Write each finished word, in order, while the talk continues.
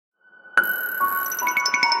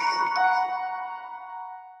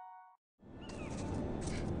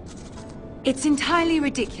It's entirely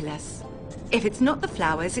ridiculous. If it's not the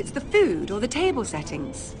flowers, it's the food or the table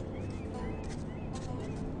settings.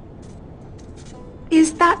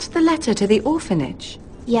 Is that the letter to the orphanage?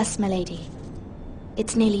 Yes, my lady.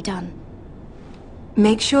 It's nearly done.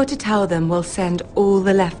 Make sure to tell them we'll send all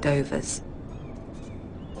the leftovers.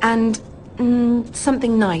 And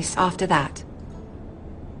something nice after that.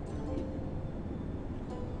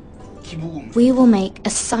 We will make a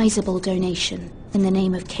sizable donation in the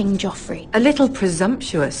name of King Joffrey. A little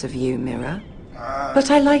presumptuous of you, Mira. But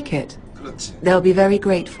I like it. They'll be very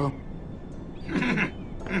grateful.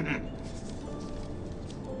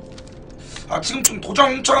 아, 지금 좀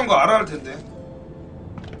도장 훔쳐간 거 알아야 할 텐데.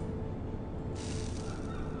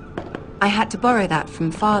 I had to borrow that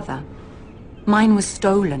from father. Mine was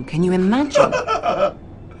stolen, can you imagine?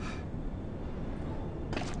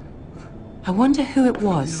 I wonder who it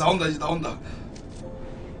was. 이제 나온다.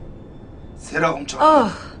 세라가 훔쳐.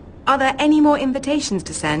 Oh, are there any more invitations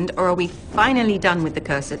to send, or are we finally done with the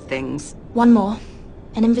cursed things? One more.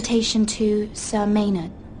 An invitation to Sir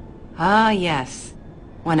Maynard. Ah, yes.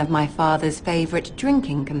 One of my father's favorite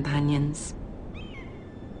drinking companions.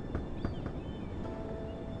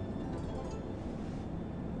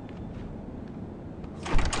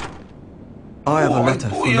 I have a letter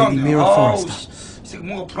from Lady Mira Forrester. 이 새끼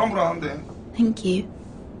뭔가 불안불안한데. Thank you.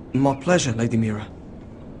 My pleasure, Lady Mira.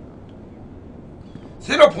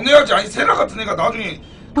 세라 보내야지. 아니 세라 같은 애가 나중에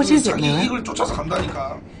What is it, 자기 Mira? 이익을 쫓아서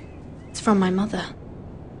간다니까. It's from my mother.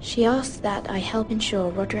 She asks that I help ensure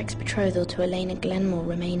Roderick's betrothal to Elena Glenmore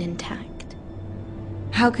remain intact.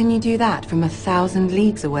 How can you do that from 1,000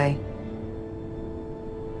 leagues away?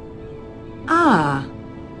 Ah,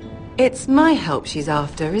 it's my help she's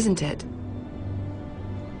after, isn't it?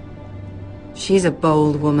 She's a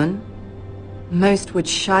bold woman. Most would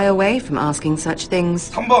shy away from asking such things.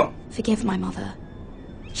 3번. Forgive my mother.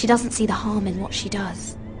 She doesn't see the harm in what she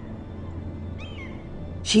does.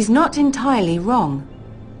 She's not entirely wrong.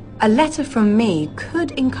 A letter from me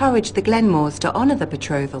could encourage the Glenmores to honor the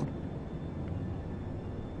betrothal.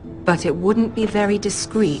 But it wouldn't be very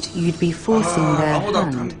discreet. You'd be forcing their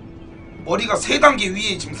hand. 머리가 3단계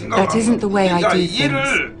위에 지금 생각을 That isn't the way I do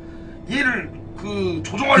얘를 그 You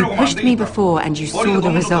조종하려고 하면 안 pushed me 되니까. before and you saw 머리가 the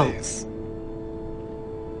너무 좋다, 얘. results.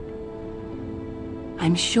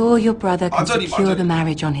 I'm sure your brother can 맞아리, secure 맞아리. the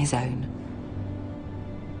marriage on his own.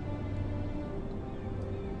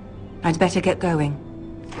 I'd better get going.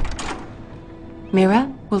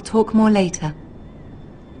 Mira, we'll talk more later.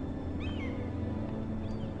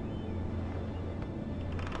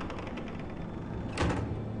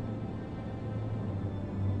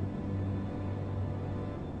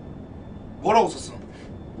 뭐라고 썼어?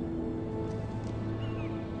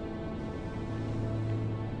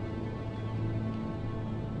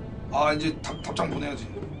 아 이제 답장 보내야지.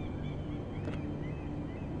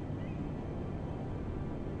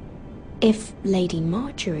 If Lady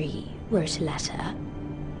Marjorie wrote a letter,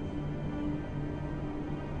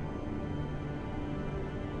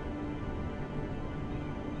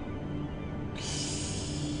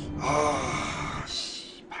 아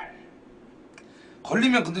씨발.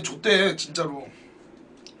 걸리면 근데 좆대 진짜로.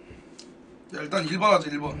 야 일단 1번 하자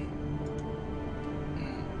 1번.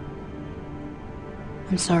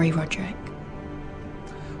 I'm sorry, Roderick.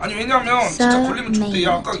 아니 왜냐면 진짜 Sir 걸리면 좆대.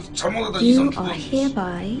 야 아까 Maynard, 잘못하다 you 이성 are 죽었지.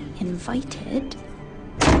 hereby invited.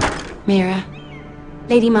 Mira,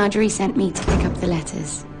 Lady Marjorie sent me to pick up the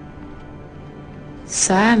letters.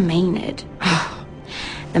 Sir Maynard.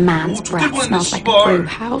 The man's Oh, breath 저때 smells like a 씨발. brew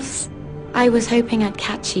house. I was hoping I'd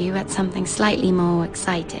catch you at something slightly more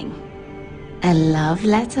exciting. A love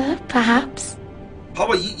letter, perhaps?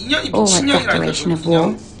 봐봐 인연이 Or a 미친년이라니까. declaration of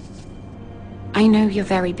war. I know you're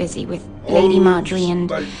very busy with Lady Marjorie and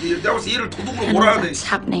내가 봤을 때 얘를 도둑으로 all 몰아야 돼. that's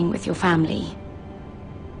happening with your family.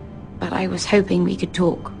 But I was hoping we could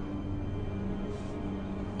talk.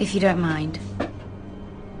 If you don't mind.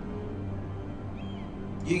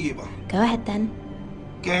 얘기해봐. Go ahead then.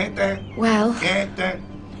 깨떼 Well, 깨떼.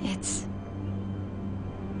 it's...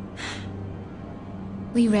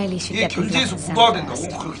 We really should 얘 get these 견제해서 letters 묻어야 sent 된다고?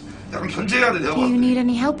 first. 그렇게 약간 견제해야 돼 내가 Do you 봤을 때. need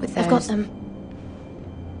any help with those? I've got them.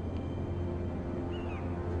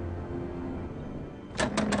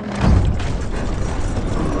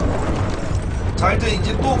 자 일단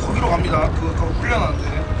이제 또 거기로 갑니다. 그거 훈련하는데.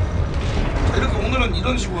 자 이렇게 오늘은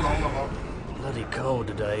이런 식으로 나오나 봐. Bloody cold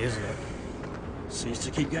today, isn't it? Seems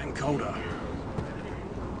to keep getting colder.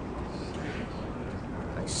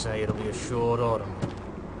 They say it'll be a short autumn.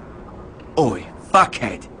 Oi,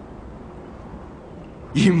 fuckhead.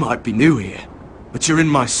 You might be new here, but you're in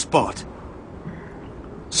my spot.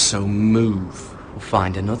 So move. We'll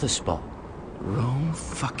find another spot. Wrong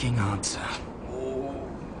fucking answer.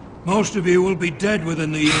 Most of you will be dead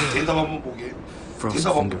within the year. 대답 한번 보게.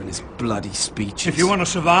 Frostfinger and his bloody speeches. If you want to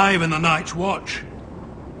survive in the Night's Watch,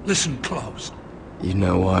 listen close. You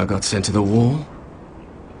know why I got sent to the wall?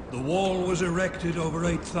 The wall was erected over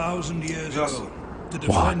 8,000 years Yes. ago to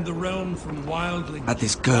defend the realm from wildlings. Had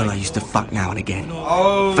this girl I used to fuck now and again.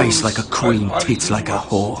 아우, Face like a queen, 아이, tits like a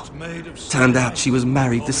whore. It's made of Turned out she was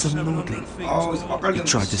married to some lordling. 아우, He 빡깔겠네.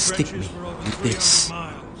 tried to stick me with this.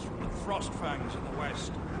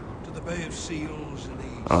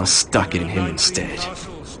 I stuck it in him instead.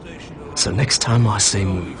 So next time I say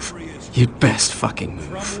move, you'd best fucking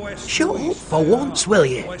move. Shut up for once, will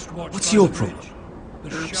you? What's your problem?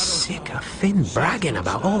 I'm sick of Finn bragging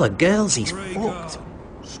about all the girls he's fucked.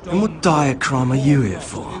 And what diacrime are you here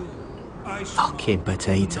for? Fucking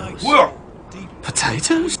potatoes. 뭐야?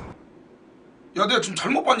 Potatoes? 야, 내가 지금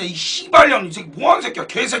잘못 봤냐? 이 씨발년 이 새끼 뭐하는 새끼야?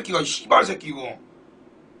 개새끼가 이 씨발 새끼 이거.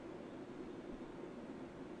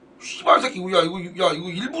 씨발 새끼 야 이거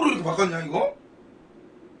일부러 이렇게 바꿨냐 이거?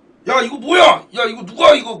 야 이거 뭐야? 야 이거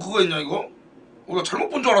누가 이거 그거 했냐 이거? 나 잘못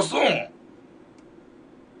본 줄 알았어.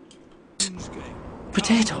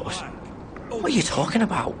 Potatoes? What are you talking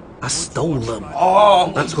about? I stole them.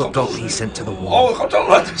 아, That's what got me sent to the wall. 깜짝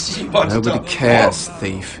놀랐다 씨발 진짜. Nobody cares,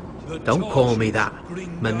 thief. Don't call me that.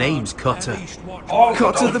 My name's Cutter.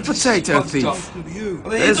 Cutter the potato thief.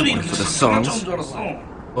 There's one for the songs.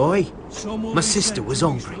 Oi, my sister was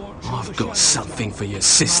hungry. I've got something for your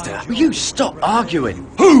sister. Will you stop arguing?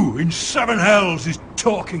 Who in seven hells is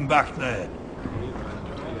talking back there?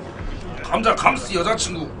 감스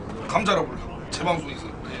여자친구 감자라고 불러. 제 방송에서.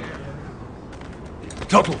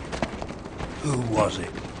 Tuttle. Who was it?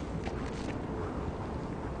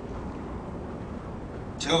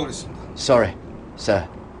 제가 그랬습니다. Sorry, sir.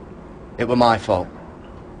 It were my fault.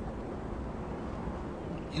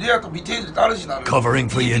 이래야 또 밑에 애들이 따르지 나를. Covering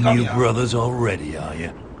for your new brothers already, are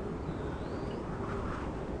you?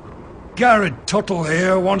 Garrett Tuttle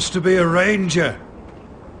here wants to be a ranger,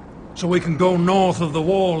 so we can go north of the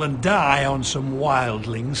wall and die on some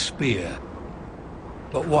wildling spear.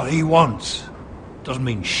 But what he wants doesn't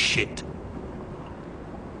mean shit.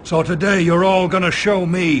 So today you're all gonna show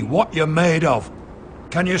me what you're made of.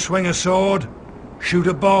 Can you swing a sword? Shoot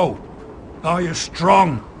a bow? Are you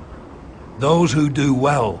strong? Those who do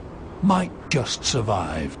well might just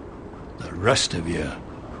survive. The rest of you...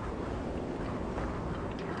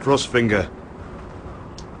 Frostfinger.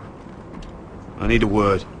 I need a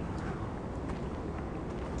word.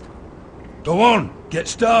 Go on, get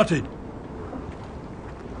started.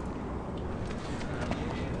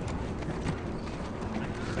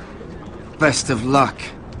 Best of luck,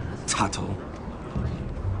 Tuttle.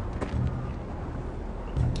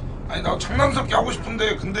 아니 나 장난스럽게 하고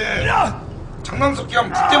싶은데 근데 장난스럽게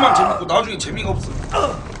하면 그때만 재밌고 나중에 재미가 없어.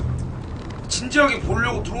 진지하게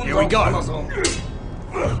보려고 들어온 사람도 많아서.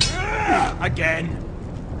 Again.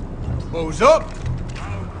 Who's up?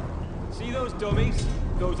 See those dummies?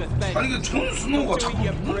 Those are things. 아니 이게 존 스노우가 자꾸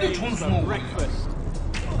뭔데 존 스노우가 이게.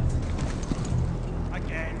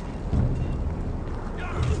 Again.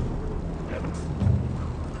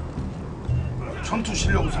 전투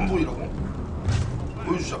실력은 선보이라고?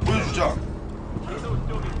 보여주자.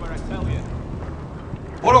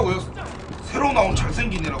 뭐라고요? 새로 나온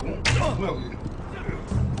잘생긴 애라고? 뭐야 그게?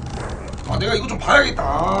 아 내가 이거 좀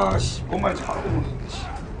봐야겠다. 아씨 뭔 말인지 하나도 모르겠네.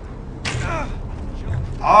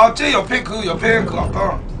 쟤 옆에 그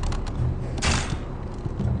아까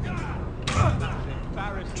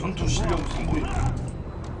전투 실력은 선보이네.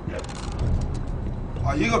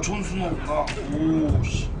 아 얘가 존 스노우구나.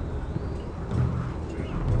 오씨.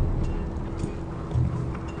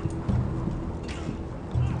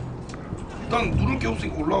 일단 누를 게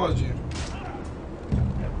없으니까 올라가야지.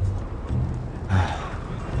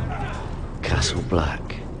 Castle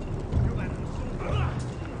Black.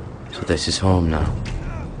 So this is home now.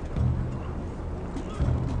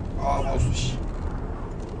 아 마우스 씨.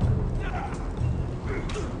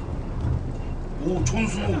 오 존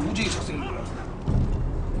스노우 오지게 잘생긴 거야.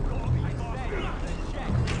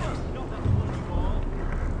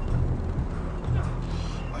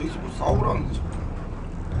 아 여기서 뭐 싸우라는데 자꾸.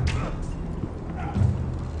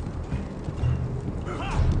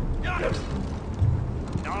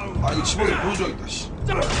 아 이거 집어서 보여줘야겠다 씨.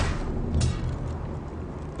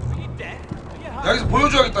 야 여기서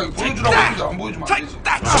보여줘야겠다. 이거 보여주라고 했는데 안 보여주면 안 되지.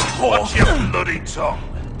 Watch your bloody tongue.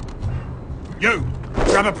 You!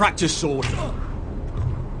 Grab a practice sword.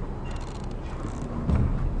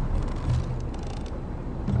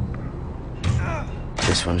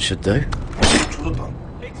 This one should do. 조졌다.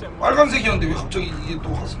 빨간색이었는데 왜 갑자기 이게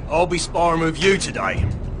또 화색? I'll be sparring with you today.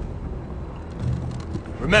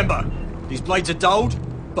 Remember, these blades are dulled,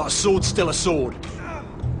 but a sword's still a sword.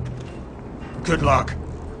 Good luck.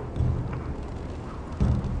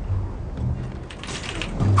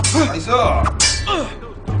 나이스.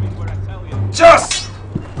 Just.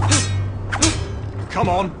 Come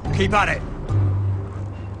on, keep at it.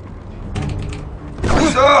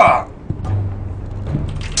 나이스.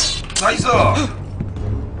 나이스.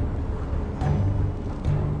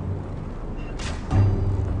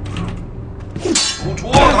 오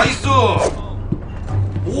좋아 나이스.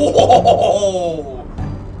 오.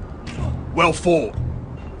 Well fought.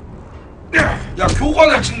 야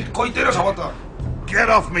교관을 지금 거의 때려 잡았다. Get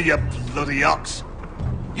off me, you bloody ox.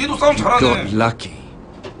 얘도 싸움 Got 잘하네. lucky.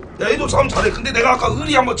 야 얘도 싸움 잘해. 근데 내가 아까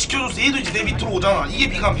의리 한번 지켜줬어. 얘도 이제 내 밑으로 오잖아. 이게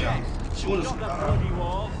비감이야. 지워졌습니다.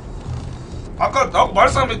 아까 나하고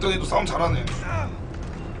말싸움 했던 애도 싸움 잘하네.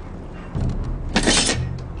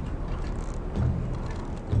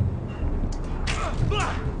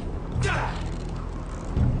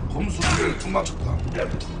 검수를 좀 맞췄다.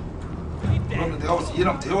 그러면 내가 봤을 때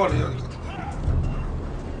얘랑 대화를 해야 될 것 같은데.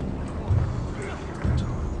 자,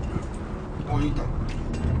 여기 있다.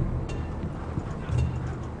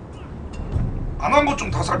 안 한 것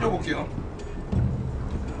좀 다 살펴볼게요.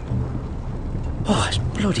 Oh, it's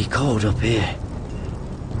bloody cold up here.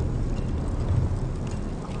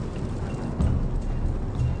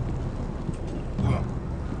 뭐야?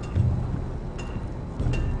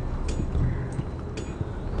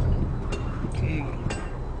 동물.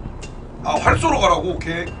 아, 활쏘러 가라고?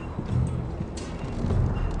 오케이.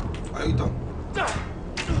 아, 여기 있다.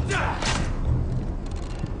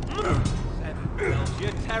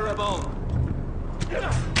 You're terrible.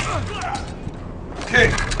 오케이.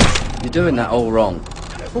 You're doing that all wrong.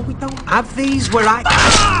 Well, we don't have these where I...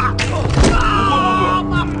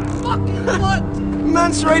 What?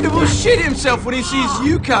 Mance Raider will shit himself when he sees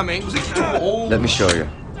you coming. 저 새끼 좀, 어우. Let me show you.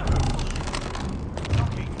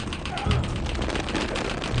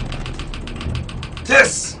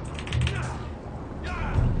 됐어.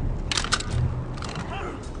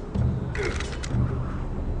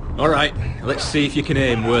 Alright, let's see if you can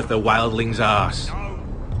aim worth a wildling's arse.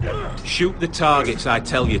 Shoot the targets I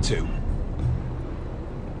tell you to.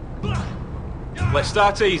 Let's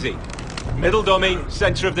start easy. Middle dummy,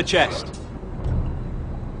 center of the chest.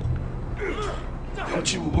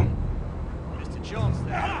 명치 부분.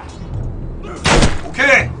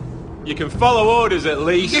 오케이. You can follow orders at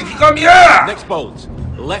least. 이게 비감이야. Next bolt.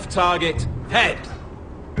 Left target, head.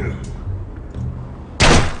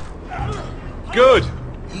 Good.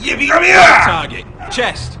 이게 Right 비감이야. target,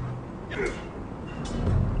 chest.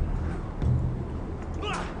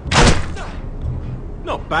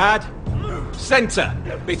 Not bad. Center,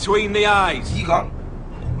 between the eyes. 이감.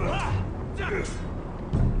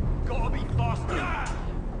 Gotta be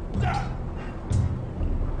faster.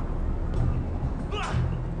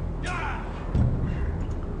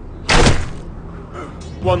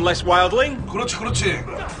 One less wildling. 그렇지, 그렇지.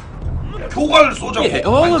 교관을 쏘자고. Yeah,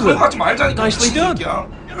 all 아니, of 그거 it. 하지 말자니까. Nicely 미친 done.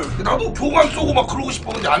 새끼야. 나도 교관 쏘고 막 그러고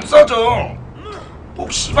싶어. 근데 안 쏴져.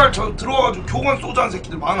 꼭 씨발 저 들어와가지고 교관 쏘자는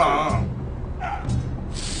새끼들 많아.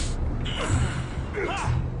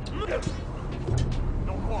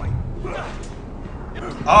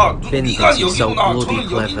 아, Finn 이간이 thinks he's so 여기구나. bloody 저는 여기인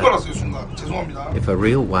줄 clever. 알았어요, 순간. 죄송합니다. If a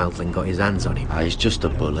real wildling got his hands on him. Ah, he's just a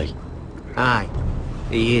bully. Aye,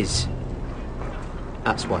 he is.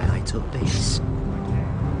 That's why I took this.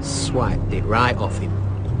 Swiped it right off him.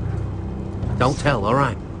 Don't tell,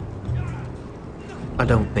 alright? I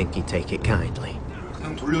don't think he'd take it kindly.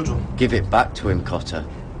 그냥 돌려줘. Give it back to him, Cotter.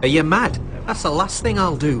 Are you mad? That's the last thing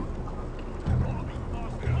I'll do.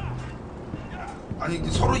 아니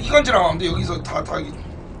이제 서로 이간질하면 안 돼. 여기서 다 이게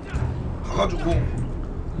가가지고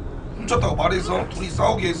훔쳤다고 말해서 둘이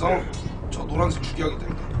싸우게 해서 저 노란색 죽여야겠다.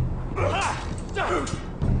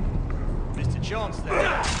 Mr. Chance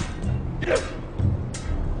there.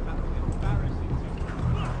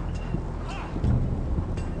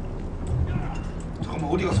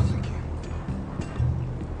 잠깐만 어디 갔어 새끼.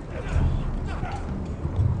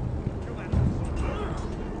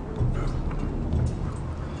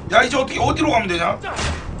 야 이제 어떻게 어디로 가면 되냐?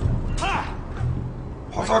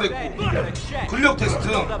 화살했고 근력 테스트.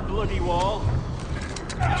 That bloody wall.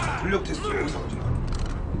 근력 테스트 여기서 하자.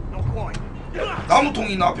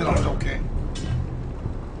 나무통이 있나 앞에 나오자. 오케이.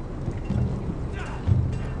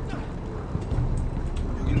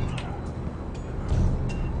 여기 있나?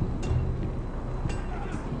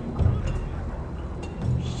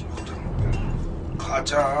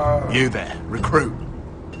 가자. You there, recruit.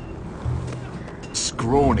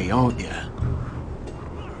 Scrawny, aren't you?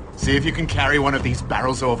 See if you can carry one of these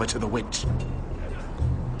barrels over to the witch.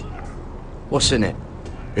 What's in it?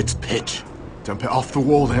 It's pitch. Dump it off the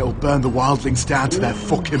wall and it'll burn the wildlings down to their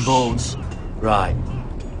fucking bones. Right.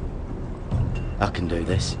 I can do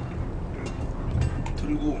this.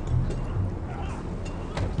 들고.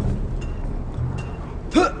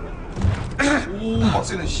 오,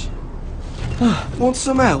 빡세네 씨. Want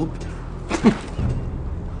some help?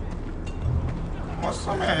 What's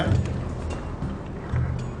the man?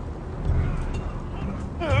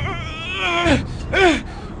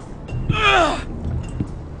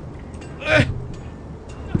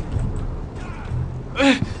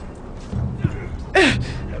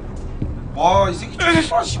 와, 이 새끼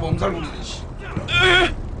좀 씨 몸살 부리네 씨.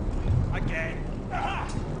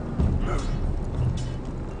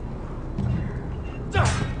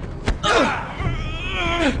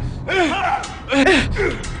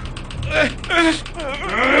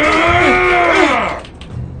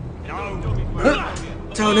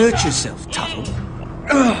 Don't hurt yourself, Tuttle.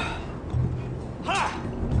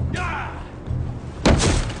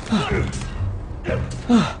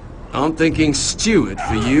 I'm thinking steward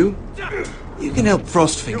for you. You can help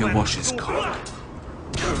Frostfinger wash his cock.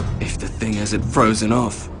 If the thing hasn't frozen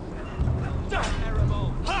off.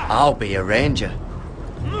 I'll be a ranger.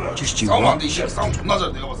 Just you 싸움 안 what? 돼, 이 새끼 싸움 존나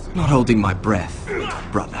잘해 내가 봤을 때. Not holding my breath,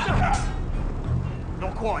 brother.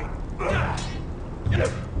 Not quite.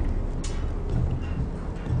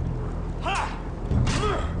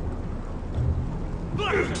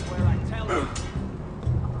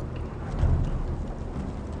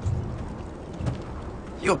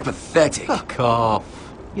 You're pathetic. Fuck off.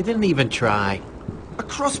 You didn't even try. A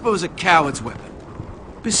crossbow's a coward's weapon.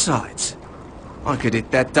 Besides, I could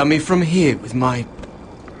hit that dummy from here with my...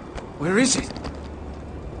 Where is it?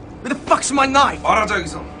 Where the fuck's my knife? 말하자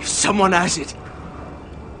여기서. If someone has it,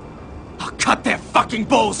 I'll cut their fucking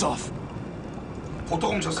balls off.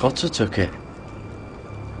 보통 훔쳤어. Cotter took it.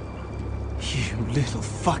 You little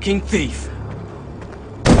fucking thief.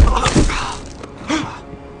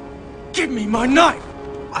 Give me my knife!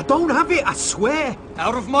 I don't have it, I swear.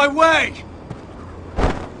 Out of my way!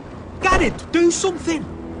 Get it, do something.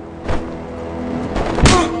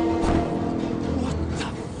 What the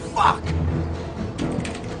fuck?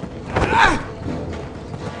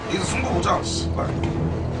 여기서 승부 보자. 씨발.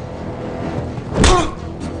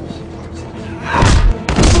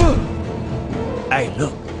 Hey,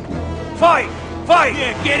 look. Fight! Fight!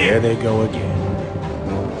 Yeah, get There they go again.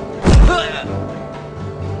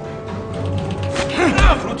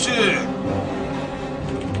 그렇지.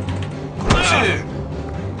 그렇지.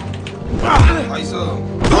 나이스.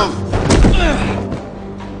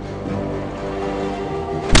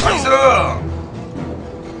 나이스.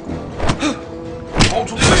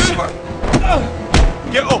 좋다 씨발.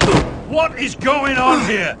 Get up! What is going on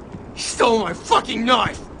here? He stole my fucking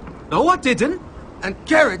knife! No, I didn't. And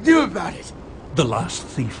Garrett knew about it! The last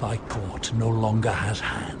thief I caught no longer has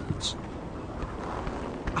hands.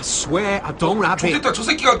 I swear I don't have it. 좋겠다. 저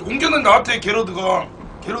새끼가 옮겨낸 나한테 게러드가.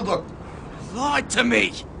 게러드가. Lied to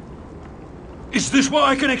me! Is this what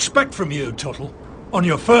I can expect from you, Tuttle? On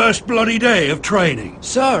your first bloody day of training?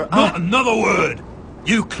 Sir, Not another word!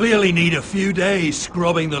 You clearly need a few days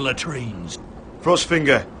scrubbing the latrines.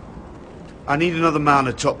 Frostfinger, I need another man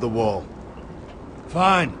atop the wall.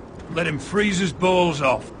 Fine. Let him freeze his balls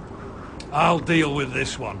off. I'll deal with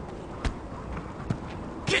this one.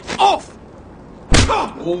 Get off!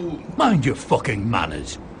 오. Mind your fucking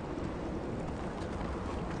manners.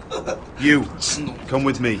 You, come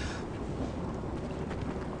with me.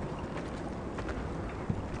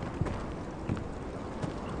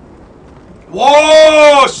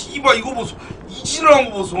 와, 씨발 이거 보소. 이지랄한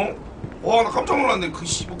거 보소. 와, 나 깜짝 놀랐네. 그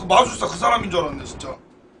씨발 그 마술사 그 사람인 줄 알았네, 진짜.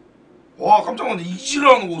 와, 깜짝 놀랐네.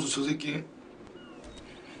 이지랄하는 거 보소, 저 새끼.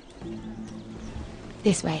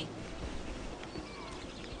 This way.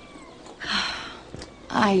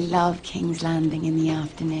 I love King's Landing in the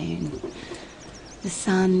afternoon. The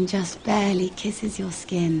sun just barely kisses your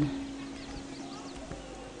skin.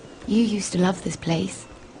 You used to love this place.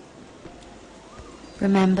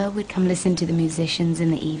 Remember, we'd come listen to the musicians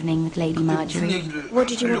in the evening with Lady Marjorie. What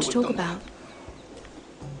did you want to talk about?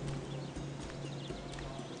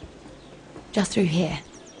 Just through here.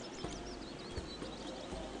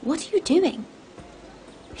 What are you doing?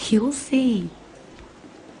 You'll see.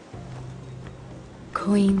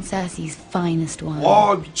 Queen Cersei's finest wine.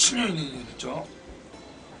 와, 미친년이네, 진짜.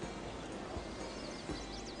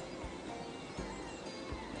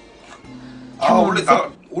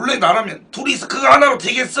 아, 원래 나라면 둘이 그거 하나로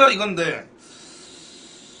되겠어 이건데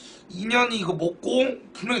 2년이 이거 먹고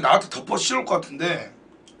분명히 나한테 덮어 씌울 것 같은데.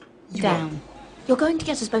 Down. You're going to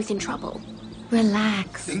get us both in trouble.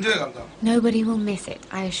 Relax. 냉정히 간다. Nobody will miss it,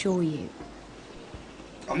 I assure you.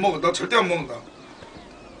 안 먹어. 나 절대 안 먹는다.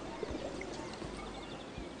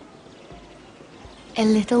 A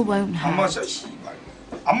little won't 안 hurt. 마셔, 씨발.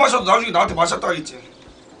 안 마셔도 나중에 나한테 마셨다 하겠지.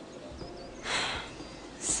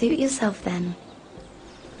 Suit yourself then.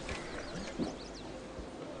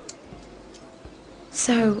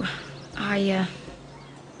 So,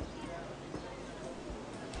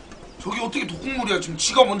 저기 어떻게 독국물이야? 지금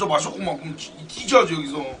지가 먼저 마셨구만. 그럼 뒤져야지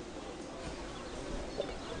여기서.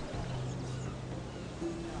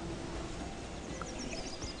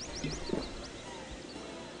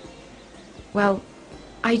 well,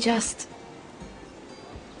 I'm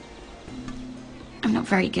not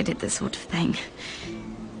very good at this sort of thing.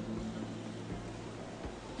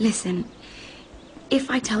 Listen, if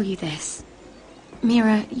I tell you this,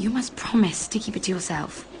 Mira, you must promise to keep it to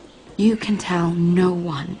yourself. You can tell no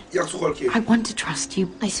one. 약속할게. I want to trust you.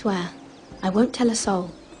 I swear, I won't tell a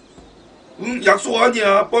soul. 응, 약속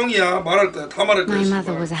아니야. 뻥이야. 말할 거야. 다 말할 거야. My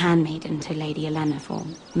mother was a handmaiden to Lady Elena for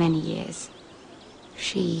many years.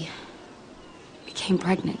 She became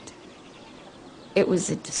pregnant. It was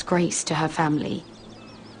a disgrace to her family.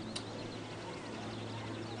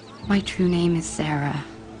 My true name is Sarah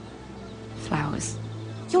Flowers.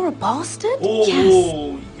 You're a bastard? 오,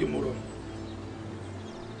 Yes. 이게 뭐라.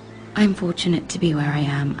 I'm fortunate to be where I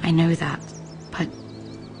am. I know that. But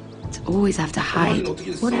to always have to hide.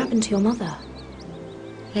 어떻게 됐어? What happened to your mother?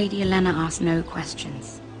 Lady Elena asked no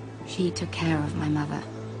questions. She took care of my mother.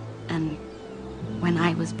 And when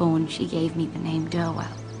I was born, she gave me the name Durwell.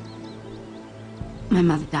 My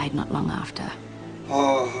mother died not long after.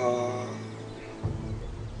 아하.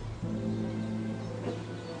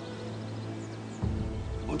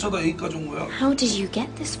 어쩌다 여기까지 온 거야? How did you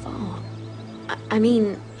get this far? I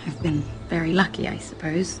mean... I've been very lucky, I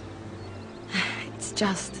suppose. It's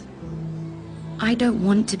just... I don't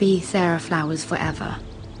want to be Sarah Flowers forever.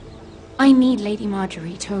 I need Lady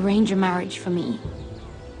Marjorie to arrange a marriage for me.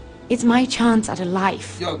 It's my chance at a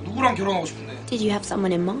life. 야, 누구랑 결혼하고 싶은데? Did you have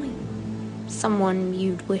someone in mind? Someone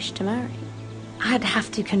you'd wish to marry? I'd have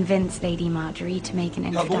to convince Lady Marjorie to make an 야,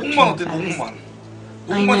 introduction 노공만 어때? first. 노공만.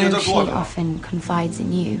 I 노공만 know 여자 she 좋아하잖아. often confides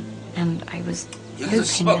in you, and I was 여기서 hoping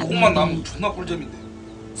씨발 that 노공만 maybe 나면 존나 꿀잼인데.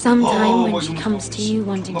 sometime when 막 she 이러면서 comes to you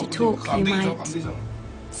wanting to 존나 talk, 꿀잼. you 안 되잖아, 안 might 되잖아.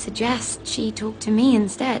 suggest she talk to me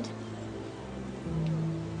instead.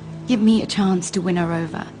 Give me a chance to win her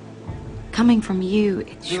over. Coming from you,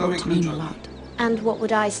 it's 내가 sure 왜 to 그런 mean 줄 a 알아? lot. And what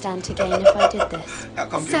would I stand to gain if I did this?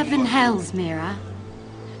 약간 Seven 배운 거 같아. hells, Mira.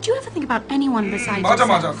 Do you ever think about anyone besides 맞아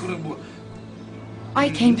맞아. yourself? 그래 뭐. I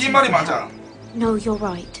came to 네 you 말이 for 맞아. help. No, you're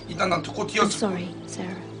right. 일단 난 듣고 I'm 뛰었어. sorry,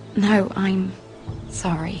 Sarah. No, I'm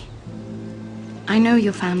sorry. I know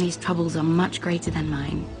your family's troubles are much greater than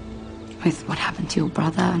mine. With what happened to your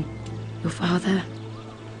brother and your father.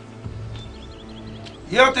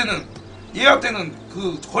 얘한테는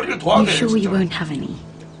그 거리를 You 둬야 돼. sure you 진짜. won't have any?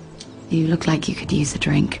 You look like you could use a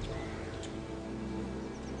drink.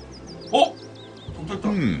 어? 돈 뺐다.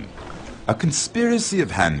 A conspiracy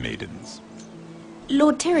of handmaidens.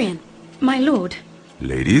 Lord Tyrion. My lord.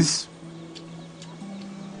 Ladies,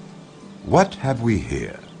 what have we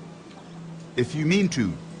here? If you mean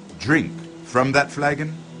to drink from that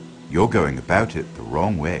flagon, you're going about it the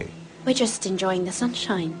wrong way. We're just enjoying the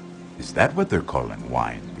sunshine. Is that what they're calling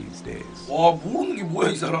wine these days? 와, 모르는 게 뭐야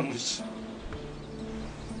이 사람은. 씨.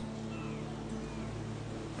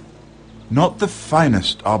 Not the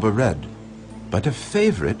finest arbor red, but a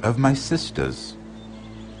favorite of my sister's.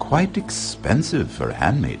 Quite expensive for a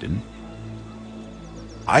handmaiden.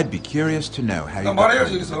 I'd be curious to know how 나 you got 말해야지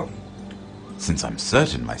hold of 여기서. it, since I'm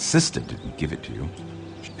certain my sister didn't give it to you.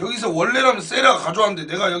 여기서 원래라면 세라가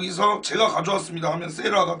가져왔는데 내가 여기서 제가 가져왔습니다 하면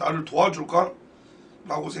세라가 나를 도와줄까?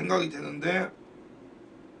 라고 생각이 되는데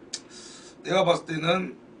내가 봤을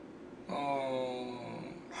때는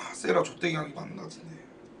세라 족대기 하는 게 맞는 것 같은데.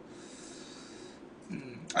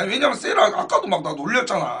 아니 왜냐면 세라 아까도 막 나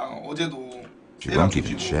놀렸잖아. 어제도. She won't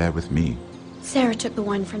even share with me. Sarah took the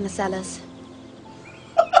wine from the cellars.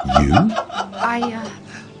 You? I,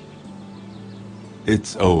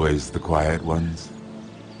 It's always the quiet ones.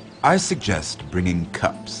 I suggest bringing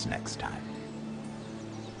cups next time.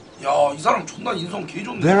 야, 이 사람 존나 인성 개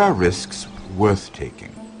좋네. There are risks worth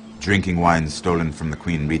taking. Drinking wine stolen from the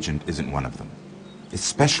Queen Regent isn't one of them.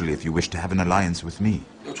 Especially if you wish to have an alliance with me.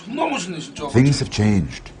 야, 존나 멋있네 진짜. Things have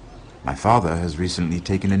changed. My father has recently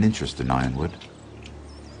taken an interest in Ironwood.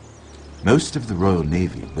 Most of the Royal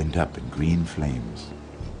Navy went up in green flames.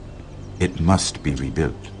 It must be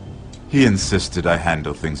rebuilt. He insisted I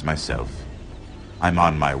handle things myself. I'm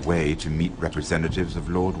on my way to meet representatives of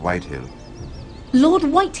Lord Whitehill. Lord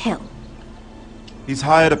Whitehill? He's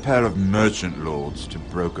hired a pair of merchant lords to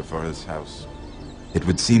broker for his house. It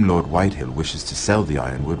would seem Lord Whitehill wishes to sell the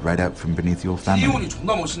ironwood right out from beneath your family. 티리온이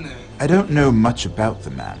존나 멋있네. I don't know much about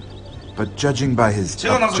the man, but judging by his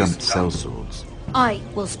제가 up-jumped 나서겠습니다. sellswords, I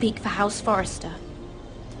will speak for House Forrester.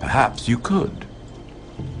 perhaps you could.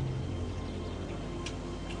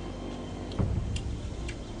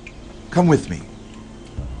 Come with me.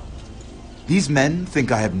 These men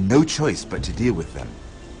think I have no choice but to deal with them.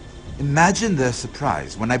 Imagine their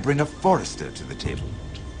surprise when I bring a Forrester to the table.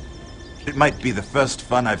 It might be the first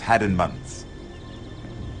fun I've had in months.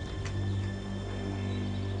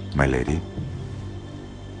 My lady.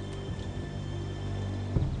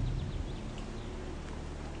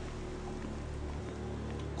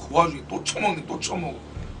 그 와중에 또 처먹네, 또 처먹어.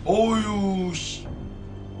 어휴, 씨.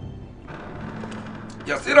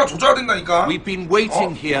 야, 세라 조져야 된다니까. We've been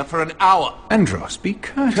waiting here for an hour. Andros, be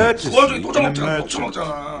courteous. Courtesy 그 와중에 또 in a 처먹잖아, 또 merchant,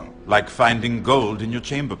 처먹잖아. like finding gold in your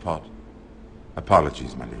chamber pot.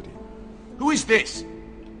 Apologies, my lady. Who is this?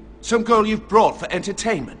 Some girl you've brought for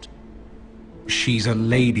entertainment? She's a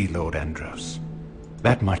lady, Lord Andros.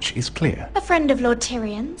 That much is clear. A friend of Lord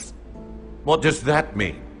Tyrion's. What does that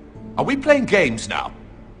mean? Are we playing games now?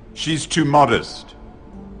 She's too modest.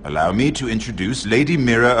 Allow me to introduce Lady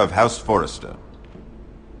Mira of House Forrester.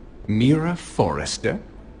 Mira Forrester?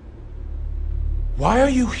 Why are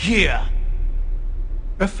you here?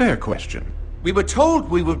 A fair question. We were told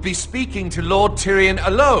we would be speaking to Lord Tyrion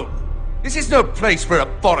alone. This is no place for a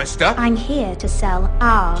Forrester. I'm here to sell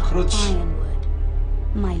our 그렇지. ironwood,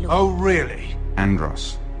 my lord. Oh, really?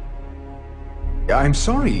 Andros. I'm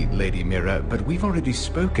sorry, Lady Mira, but we've already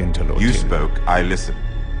spoken to Lord You Tyrion. spoke, I listened.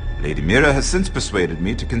 Lady Mira has since persuaded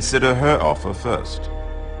me to consider her offer first.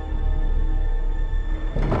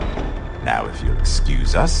 Now, if you'll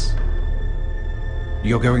excuse us,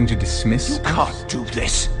 You're going to dismiss You us? can't do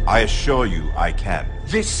this. I assure you I can.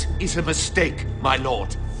 This is a mistake, my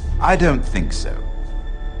lord. I don't think so.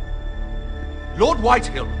 Lord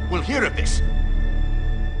Whitehill will hear of this.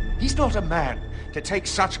 He's not a man to take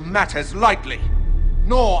such matters lightly.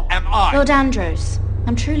 Nor am I. Lord Andros,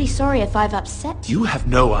 I'm truly sorry if I've upset you. You have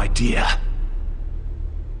no idea.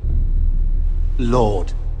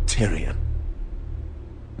 Lord Tyrion.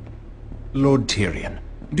 Lord Tyrion,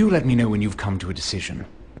 do let me know when you've come to a decision.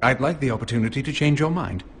 I'd like the opportunity to change your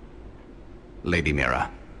mind. Lady Mira.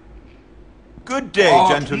 Good day, 아,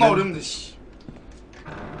 존나 gentlemen. 어렵네, 씨.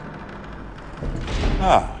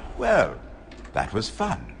 Ah, well, that was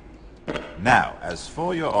fun. Now, as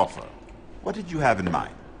for your offer, what did you have in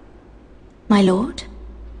mind? My lord?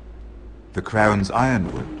 The Crown's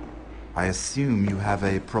ironwood. I assume you have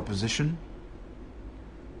a proposition?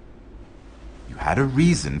 You had a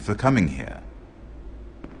reason for coming here.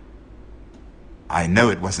 I know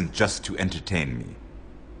it wasn't just to entertain me.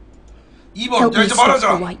 2번, Help 야, me 이제 stop the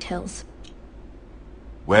말하자. Whitehills.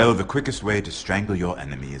 Well, the quickest way to strangle your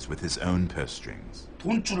enemy is with his own purse strings.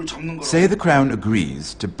 돈줄을 잡는 거라. Say the Crown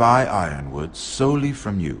agrees to buy ironwood solely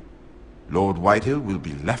from you. Lord Whitehill will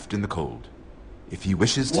be left in the cold. If he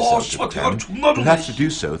wishes to 와, sell to 씨발, the 대가리 Crown, 존나 he'll 좋네, have to 씨. do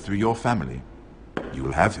so through your family. You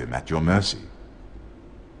will have him at your mercy.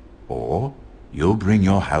 Or you'll bring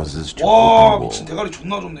your houses to 와, open war. 미친 대가리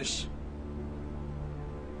존나 좋네, 씨.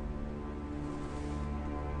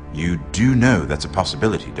 You do know that's a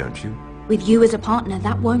possibility, don't you? With you as a partner,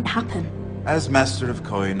 that won't happen. As Master of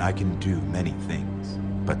Coin, I can do many things,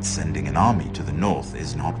 but sending an army to the north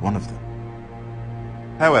is not one of them.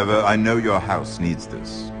 However, I know your house needs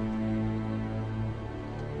this.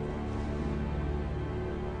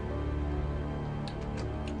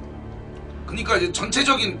 그니까 이제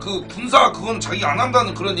전체적인 그 군사 그건 자기 안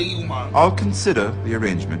한다는 그런 얘기구만. I'll consider the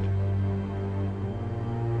arrangement.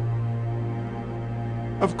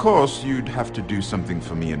 Of course, you'd have to do something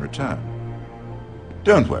for me in return.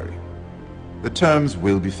 Don't worry. The terms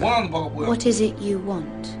will be fair. 원하는 바가 뭐야? What is it you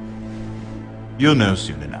want? You'll know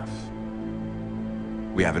soon enough.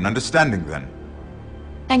 We have an understanding then.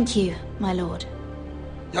 Thank you, my lord.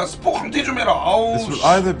 야, 스포 강퇴 좀 해라. 아우. This will 씨.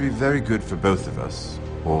 either be very good for both of us,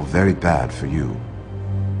 or very bad for you.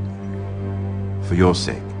 For your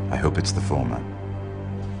sake, I hope it's the former.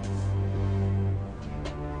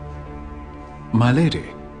 My lady.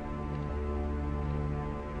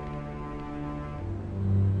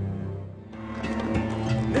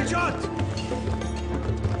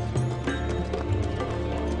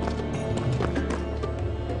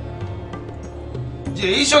 이제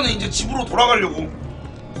에이션은 이제 집으로 돌아가려고.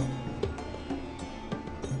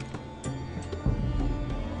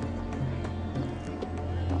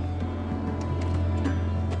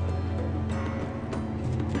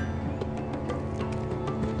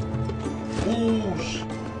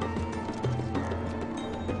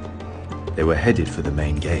 They were headed for the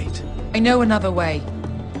main gate. I know another way.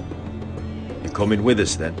 You're coming with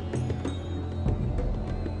us then?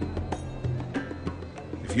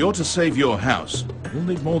 If you're to save your house, you'll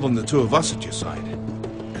need more than the two of us at your side.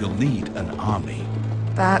 You'll need an army.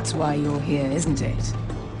 That's why you're here, isn't it?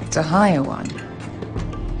 To hire one.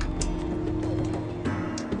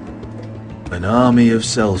 An army of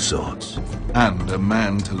sellswords. And a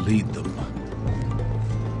man to lead them.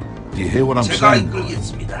 Do you hear what I'm saying?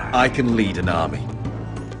 I can lead an army.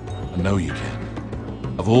 I know you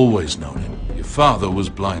can. I've always known it. Your father was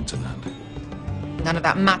blind to that. None of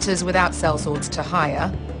that matters without sellswords to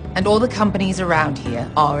hire, and all the companies around here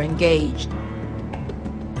are engaged.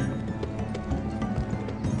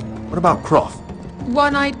 What about Croft?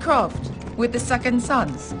 One-eyed Croft, with the second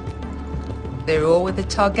sons. They're all with the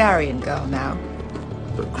Targaryen girl now.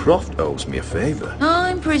 But Croft owes me a favor.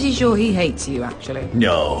 I'm pretty sure he hates you, actually.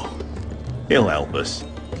 No. He'll help us.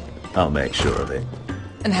 I'll make sure of it.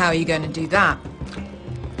 And how are you going to do that?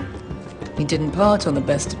 We didn't part on the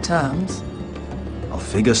best of terms. I'll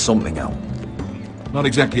figure something out. Not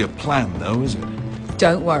exactly a plan, though, is it?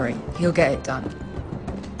 Don't worry, he'll get it done.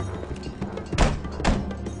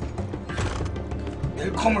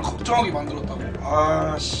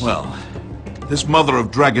 Well, this mother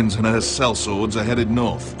of dragons and her sellswords are headed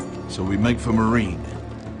north, so we make for Marine.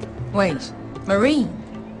 Wait, Marine?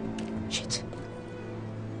 Shit.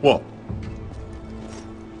 What?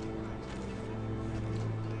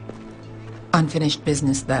 Unfinished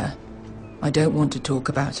business there. I don't want to talk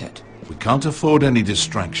about it. We can't afford any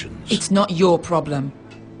distractions. It's not your problem.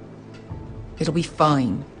 It'll be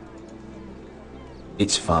fine.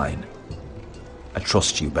 It's fine. I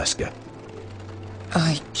trust you, Beskar.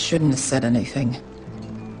 I shouldn't have said anything.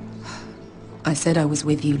 I said I was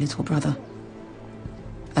with you, little brother.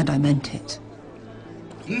 And I meant it.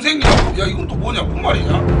 동생이라고? 야, 이건 또 뭐냐? 뭔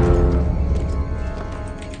말이냐?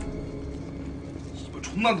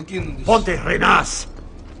 존나 늦게 했는데. Ponte renas!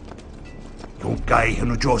 Yung kay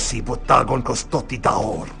Josi botagon kostoti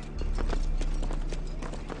daor.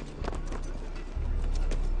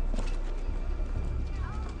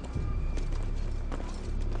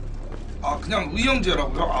 아, 그냥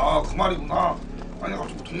의형제라고요? 아, 그 말이구나. 아니,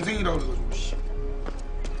 갑자기 동생이라 그래가지고, 씨.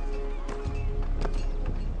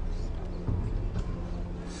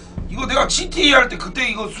 이거 내가 GTA 할 때 그때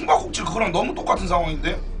이거 숨바꼭질 그거랑 너무 똑같은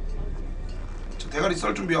상황인데? 저 대가리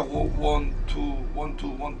썰 준비하고 1, 2, 1, 2,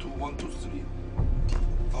 1, 2, 1, 2, 3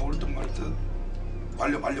 아, 옳듯 말듯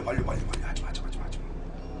말려 하지마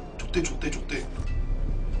좆대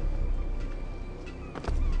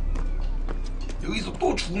여기서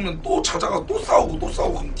또 죽으면 또 찾아가 또 싸우고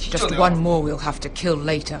그럼 뒤져. Just one more we'll have to kill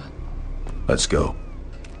later. Let's go.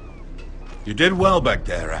 You did well back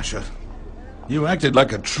there, Asher. You acted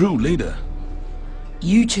like a true leader.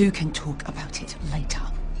 You two can talk about it later.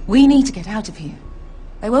 We need to get out of here.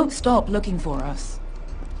 They won't stop looking for us.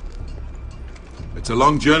 It's a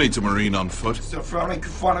long journey to Marine on foot.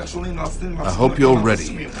 I hope you're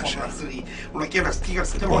ready, Asher.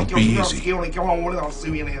 It won't be easy.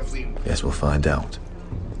 Guess we'll find out.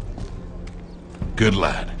 Good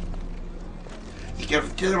lad.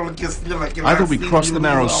 Either we cross the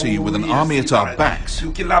narrow sea with an army at our backs,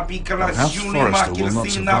 or House Forrester will not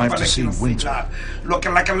survive to see winter.